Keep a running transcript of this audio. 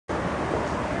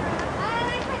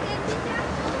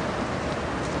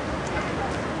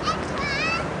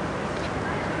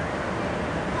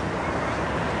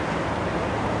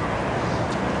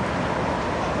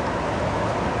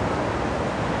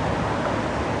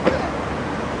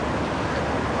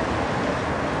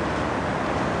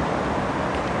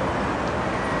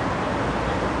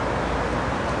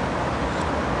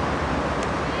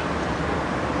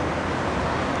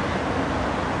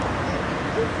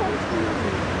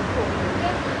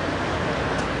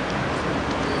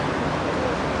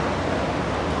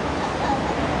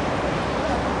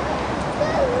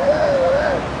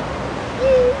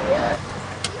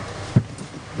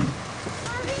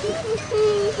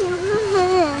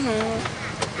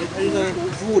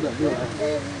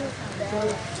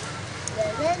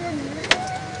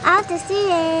Out to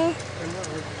see it.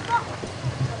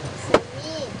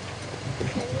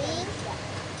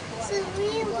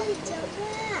 Serene， 我跟你讲话。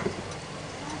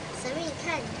Serene， 你看，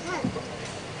你看。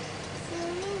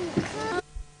Serene， 你看。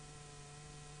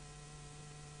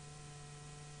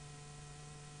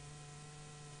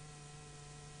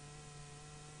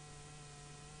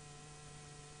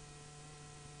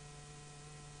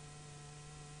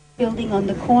Building on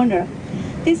the corner.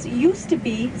 This used to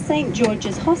be St.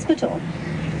 George's Hospital.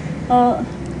 I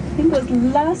think it was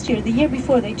last year, the year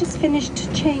before, they just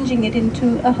finished changing it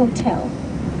into a hotel.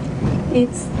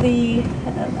 It's the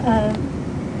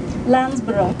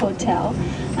Landsborough Hotel,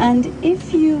 and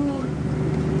if you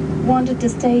wanted to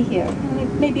stay here,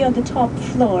 maybe on the top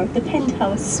floor, the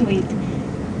penthouse suite,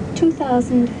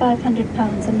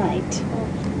 £2,500 a night.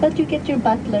 But you get your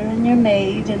butler and your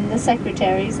maid and the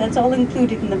secretaries, that's all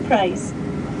included in the price.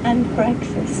 And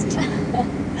breakfast.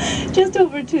 Just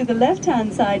over to the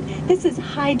left-hand side, this is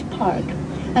Hyde Park,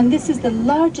 and this is the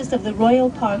largest of the royal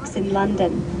parks in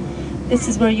London. This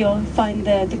is where you'll find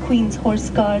the Queen's Horse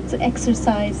Guards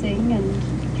exercising, and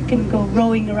you can go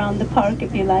rowing around the park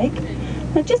if you like.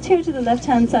 Now just here to the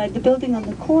left-hand side, the building on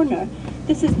the corner,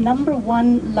 this is Number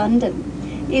 1 London.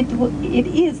 It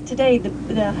is today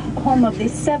the home of the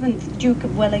 7th Duke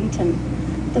of Wellington.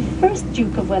 The 1st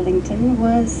Duke of Wellington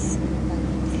was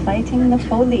fighting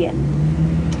Napoleon.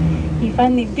 He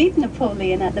finally beat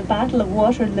Napoleon at the Battle of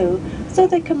Waterloo, so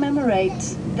they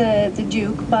commemorate the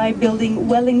Duke by building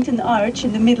Wellington Arch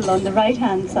in the middle on the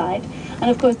right-hand side, and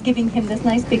of course giving him this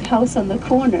nice big house on the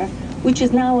corner, which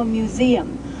is now a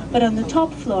museum. But on the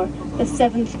top floor, the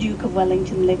 7th Duke of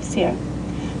Wellington lives here.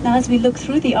 Now as we look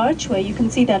through the archway, you can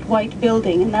see that white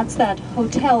building, and that's that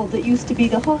hotel that used to be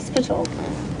the hospital.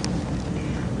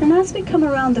 And as we come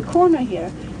around the corner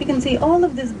here, you can see all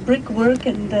of this brickwork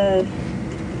and the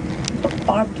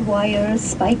barbed wire,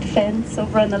 spiked fence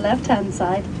over on the left-hand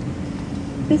side.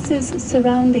 This is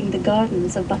surrounding the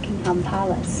gardens of Buckingham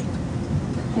Palace.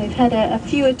 We've had a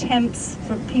few attempts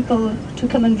for people to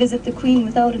come and visit the Queen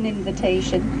without an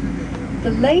invitation.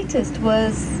 The latest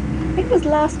was, I think it was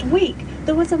last week,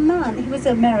 there was a man, he was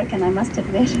American, I must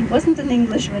admit, he wasn't an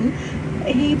Englishman.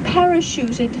 He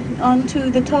parachuted onto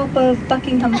the top of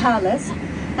Buckingham Palace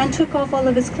and took off all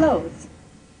of his clothes.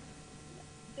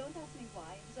 Don't ask me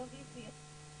why, it was obviously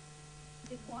a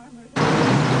bit warmer.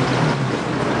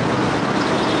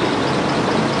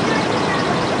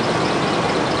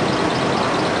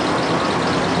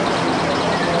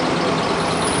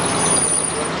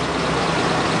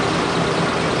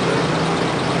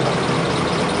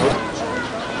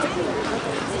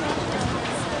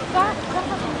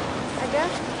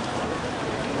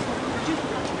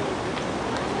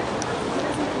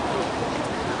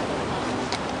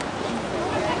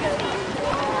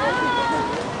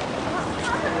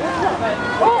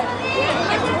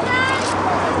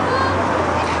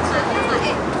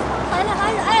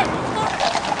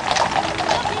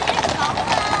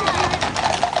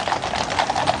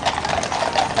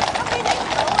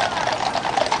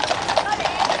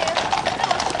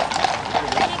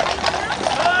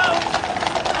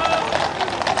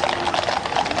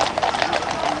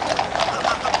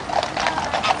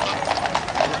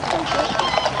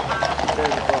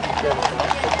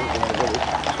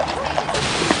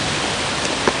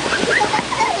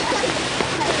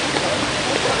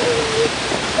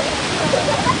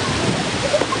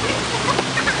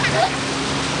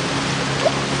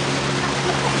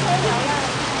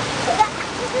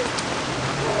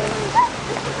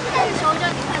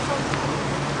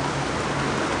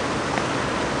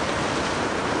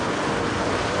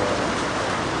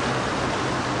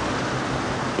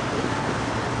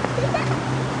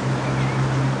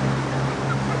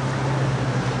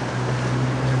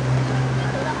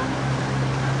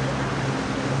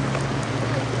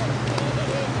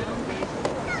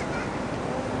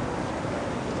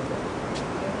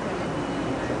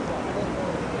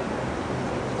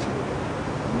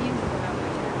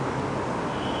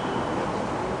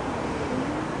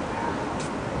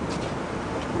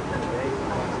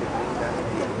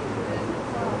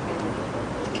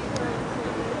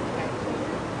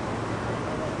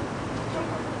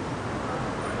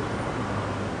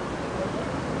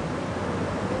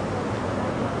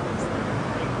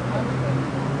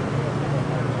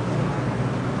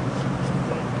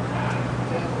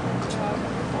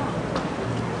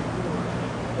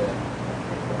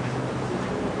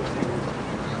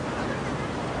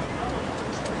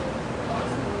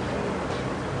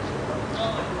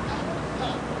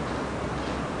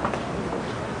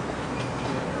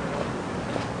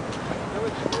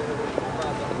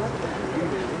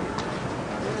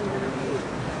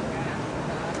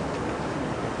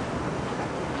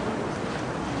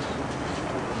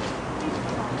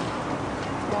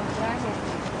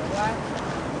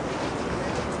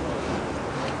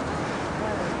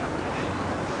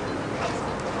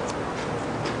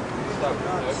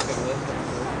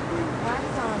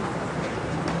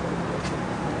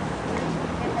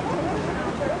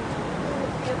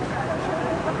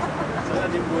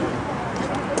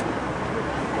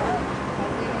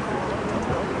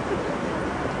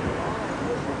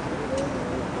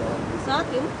 6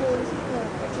點半先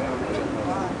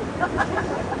啊！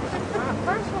翻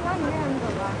上來沒人走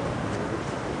吧？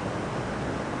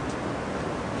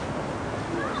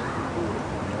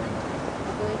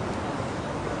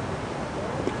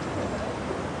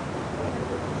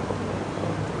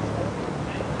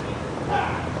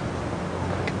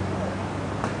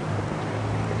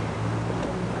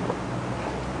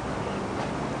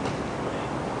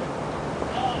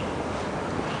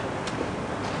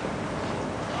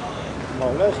冇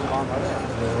咧，時間睇咧，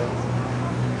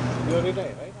要啲嚟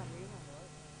睇。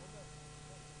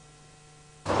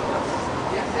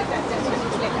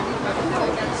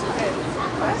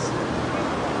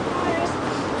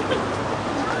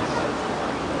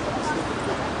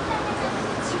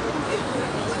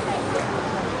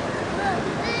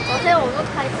昨天我们都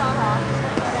拍照哈，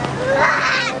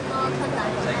看哪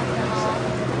里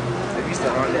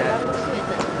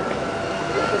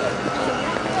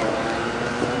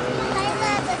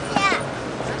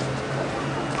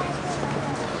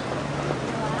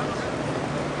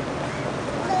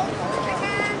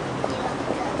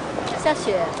下雪。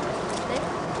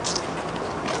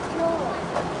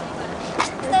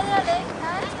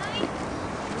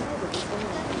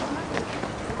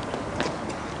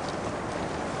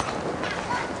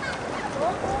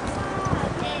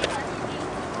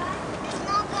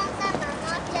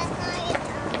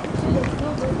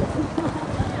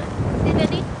在那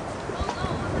里。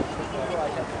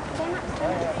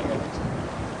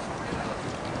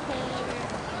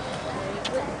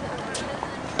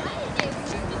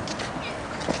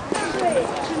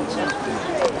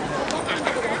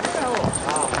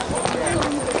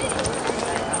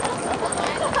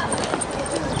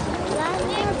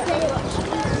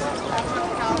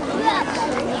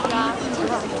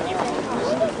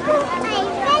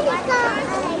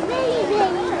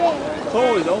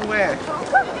Thôi don't wear.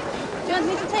 Do you want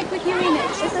me to take with you in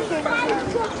it? It's okay.